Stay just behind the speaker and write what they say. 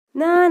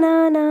Na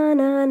na na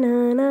na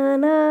na na na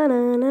na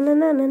na na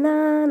na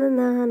na na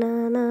na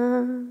na na.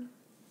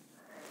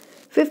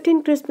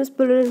 15 Christmas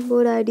bulletin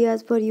board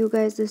ideas for you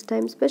guys this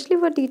time, especially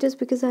for teachers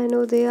because I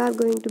know they are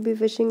going to be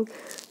wishing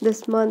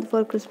this month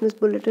for Christmas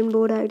bulletin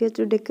board ideas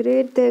to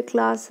decorate their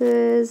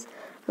classes,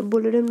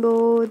 bulletin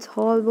boards,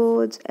 hall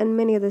boards, and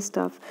many other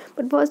stuff.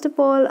 But first of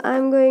all,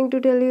 I'm going to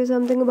tell you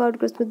something about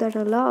Christmas that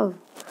I love.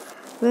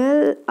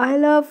 Well, I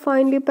love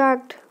finely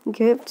packed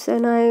gifts,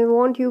 and I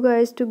want you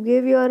guys to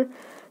give your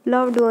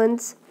loved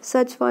ones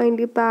such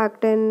finely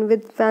packed and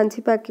with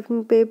fancy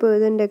packing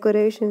papers and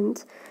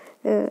decorations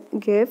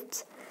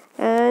gifts.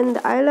 And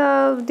I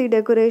love the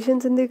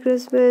decorations in the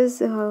Christmas,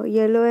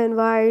 yellow and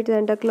white,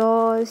 Santa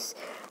Claus,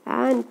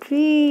 and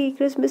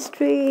Christmas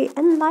tree,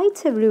 and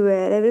lights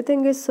everywhere.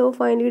 Everything is so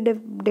finely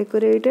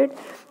decorated,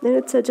 and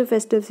it's such a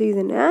festive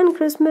season. And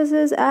Christmas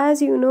is,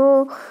 as you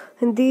know,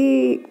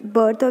 the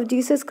birth of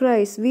Jesus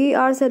Christ. We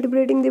are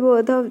celebrating the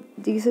birth of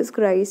Jesus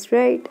Christ,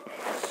 right?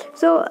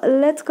 So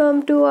let's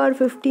come to our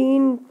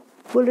 15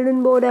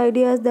 bulletin board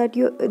ideas that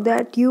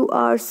you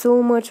are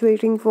so much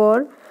waiting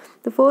for.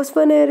 The first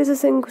one here is a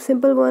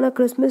simple one, a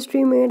Christmas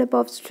tree made up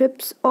of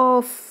strips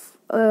of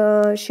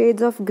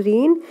shades of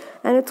green,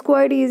 and it's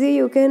quite easy.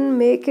 You can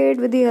make it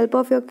with the help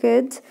of your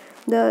kids,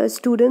 the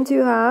students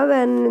you have,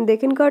 and they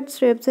can cut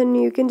strips and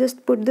you can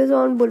just put this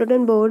on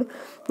bulletin board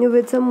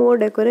with some more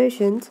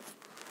decorations.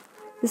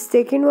 The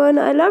second one,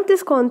 I love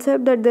this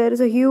concept that there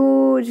is a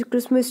huge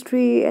Christmas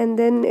tree and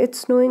then it's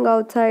snowing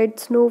outside,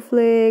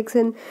 snowflakes,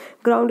 and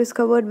ground is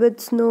covered with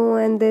snow,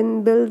 and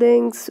then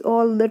buildings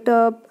all lit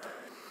up.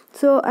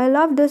 So I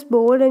love this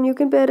board, and you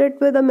can pair it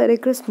with a Merry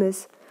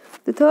Christmas.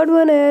 The third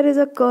one here is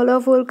a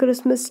colorful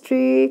Christmas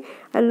tree.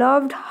 I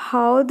loved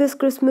how this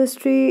Christmas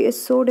tree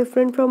is so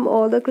different from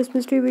all the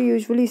Christmas tree we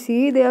usually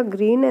see. They are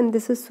green and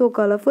this is so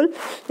colorful.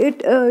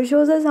 It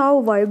shows us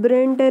how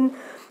vibrant and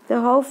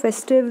how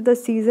festive the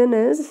season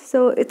is.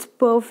 So it's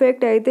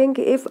perfect. I think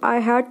if I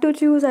had to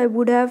choose, I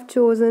would have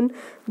chosen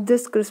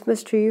this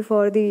Christmas tree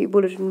for the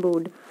bulletin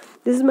board.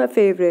 This is my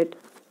favorite.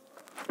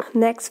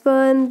 Next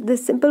one, the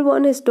simple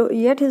one,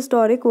 yet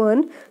historic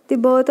one, the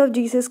birth of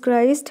Jesus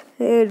Christ.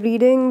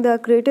 Reading the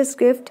greatest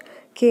gift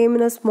came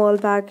in a small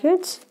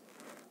package.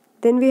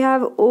 Then we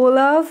have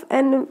Olaf,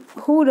 and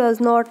who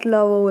does not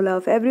love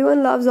Olaf?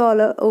 Everyone loves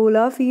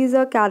Olaf. He is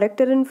a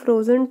character in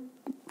Frozen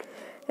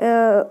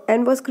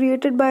and was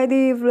created by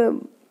the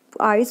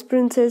ice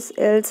princess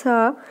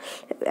Elsa,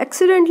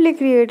 accidentally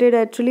created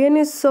actually, and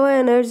is so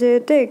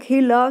energetic. He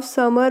loves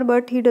summer,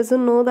 but he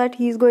doesn't know that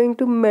he's going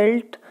to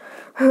melt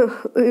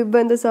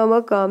when the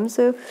summer comes.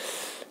 So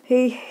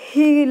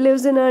he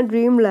lives in a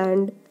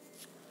dreamland.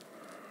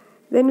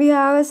 Then we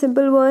have a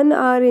simple one,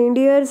 our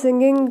reindeer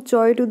singing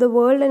joy to the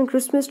world, and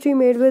Christmas tree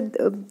made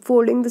with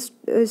folding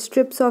the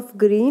strips of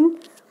green.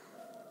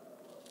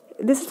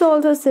 This is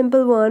also a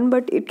simple one,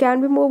 but it can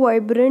be more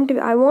vibrant.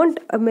 I want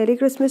a Merry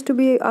Christmas to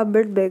be a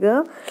bit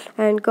bigger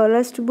and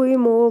colors to be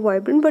more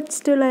vibrant, but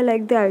still I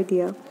like the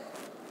idea.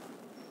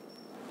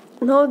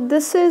 Now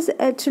this is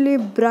actually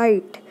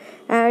bright,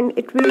 and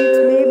it reads,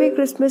 maybe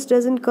Christmas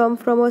doesn't come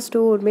from a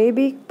store.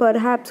 Maybe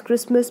perhaps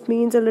Christmas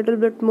means a little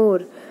bit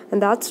more.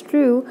 And that's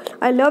true.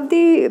 I love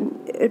the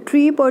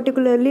tree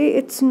particularly.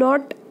 It's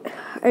not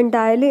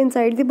entirely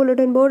inside the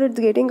bulletin board, it's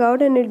getting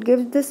out, and it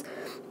gives this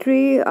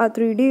tree a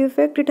 3D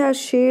effect. It has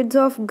shades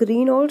of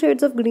green, all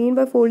shades of green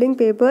by folding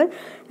paper,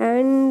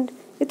 and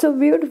it's so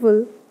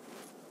beautiful.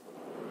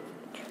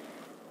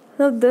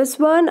 Now this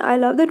one, I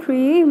love the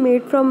tree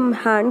made from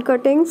hand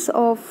cuttings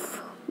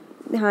of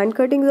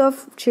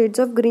shades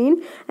of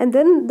green, and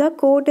then the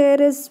coat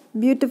here is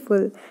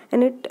beautiful,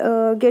 and it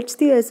gets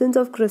the essence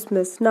of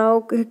Christmas. Now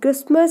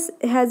Christmas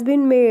has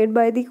been made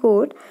by the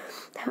coat.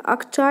 A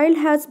child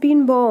has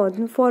been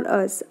born for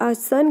us, a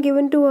son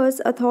given to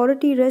us,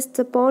 authority rests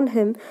upon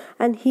him,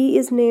 and he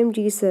is named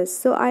Jesus.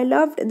 So I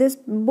loved this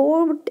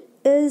board,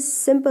 is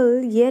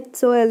simple yet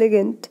so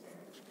elegant.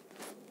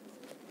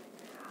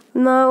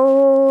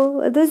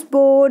 Now this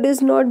board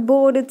is not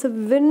board, it's a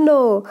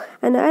window,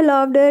 and I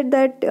loved it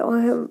that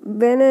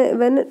when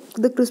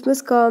the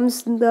Christmas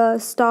comes, the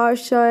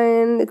stars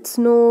shine, it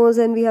snows,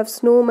 and we have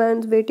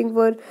snowmen waiting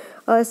for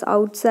us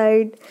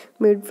outside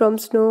made from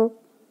snow.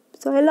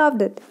 So I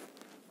loved it.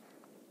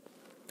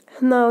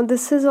 Now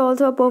this is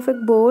also a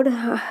perfect board.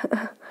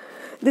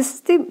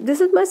 This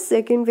is my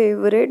second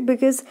favorite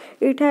because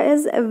it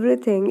has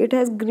everything. It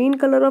has green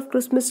color of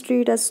Christmas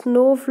tree, it has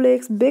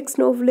snowflakes, big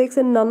snowflakes,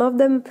 and none of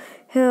them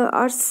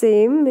are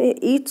same.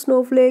 Each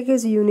snowflake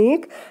is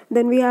unique.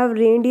 Then we have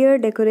reindeer,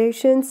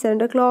 decorations,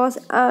 Santa Claus,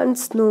 and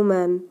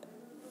snowman.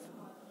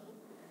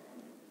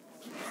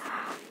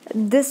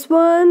 This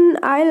one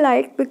I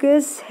like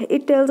because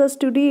it tells us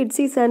to read.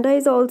 See, Santa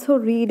is also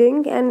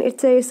reading, and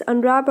it says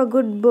unwrap a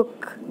good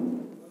book.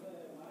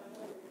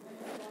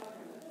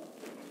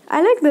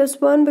 I like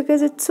this one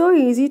because it's so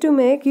easy to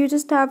make. You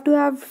just have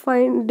to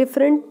find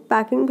different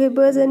packing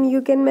papers, and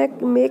you can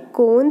make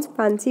cones,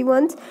 fancy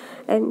ones,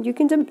 and you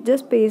can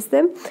just paste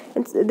them.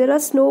 And there are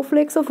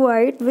snowflakes of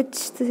white, which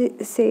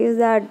says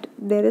that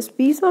there is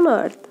peace on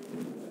earth.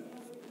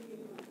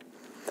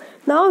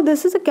 Now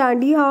this is a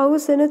candy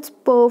house and it's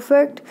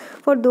perfect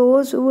for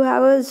those who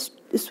have a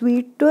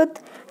sweet tooth,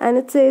 and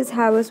it says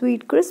have a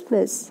sweet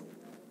Christmas.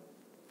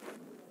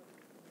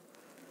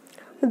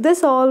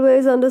 This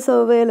always under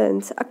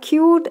surveillance. A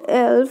cute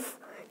elf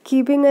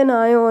keeping an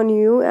eye on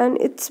you, and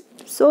it's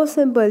so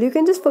simple. You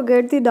can just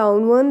forget the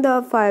down one,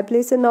 the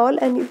fireplace and all,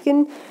 and you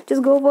can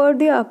just go for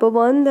the upper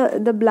one,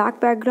 the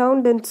black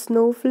background, then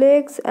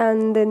snowflakes,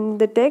 and then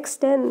the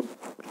text and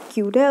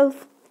cute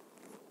elf.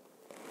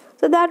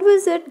 So that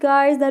was it,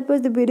 guys. That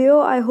was the video.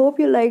 I hope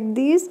you liked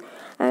these,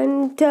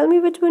 and tell me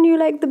which one you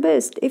like the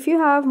best. If you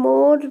have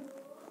more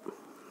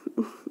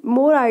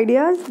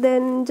ideas,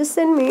 then just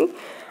send me.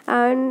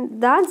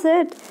 And that's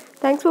it.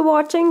 Thanks for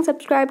watching.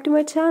 Subscribe to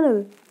my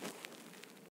channel.